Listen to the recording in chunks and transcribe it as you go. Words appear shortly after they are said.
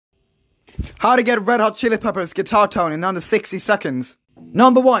How to get Red Hot Chili Peppers guitar tone in under 60 seconds.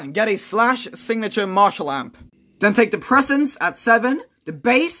 Number 1, get a Slash signature Marshall amp. Then take the presence at 7, the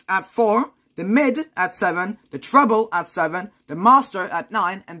bass at 4, the mid at 7, the treble at 7, the master at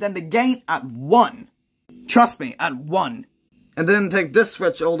 9, and then the gain at 1. Trust me, at 1. And then take this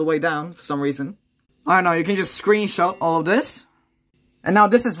switch all the way down for some reason. I don't know, you can just screenshot all of this. And now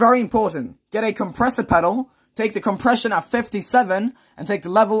this is very important. Get a compressor pedal, take the compression at 57, and take the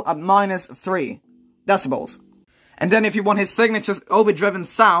level at -3 decibels. And then if you want his signature overdriven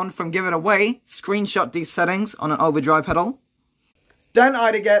sound from Give It Away, screenshot these settings on an overdrive pedal. Then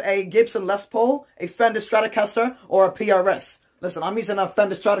either get a Gibson Les Paul, a Fender Stratocaster, or a PRS. Listen, I'm using a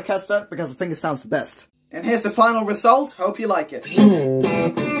Fender Stratocaster because I think it sounds the best. And here's the final result. Hope you like it.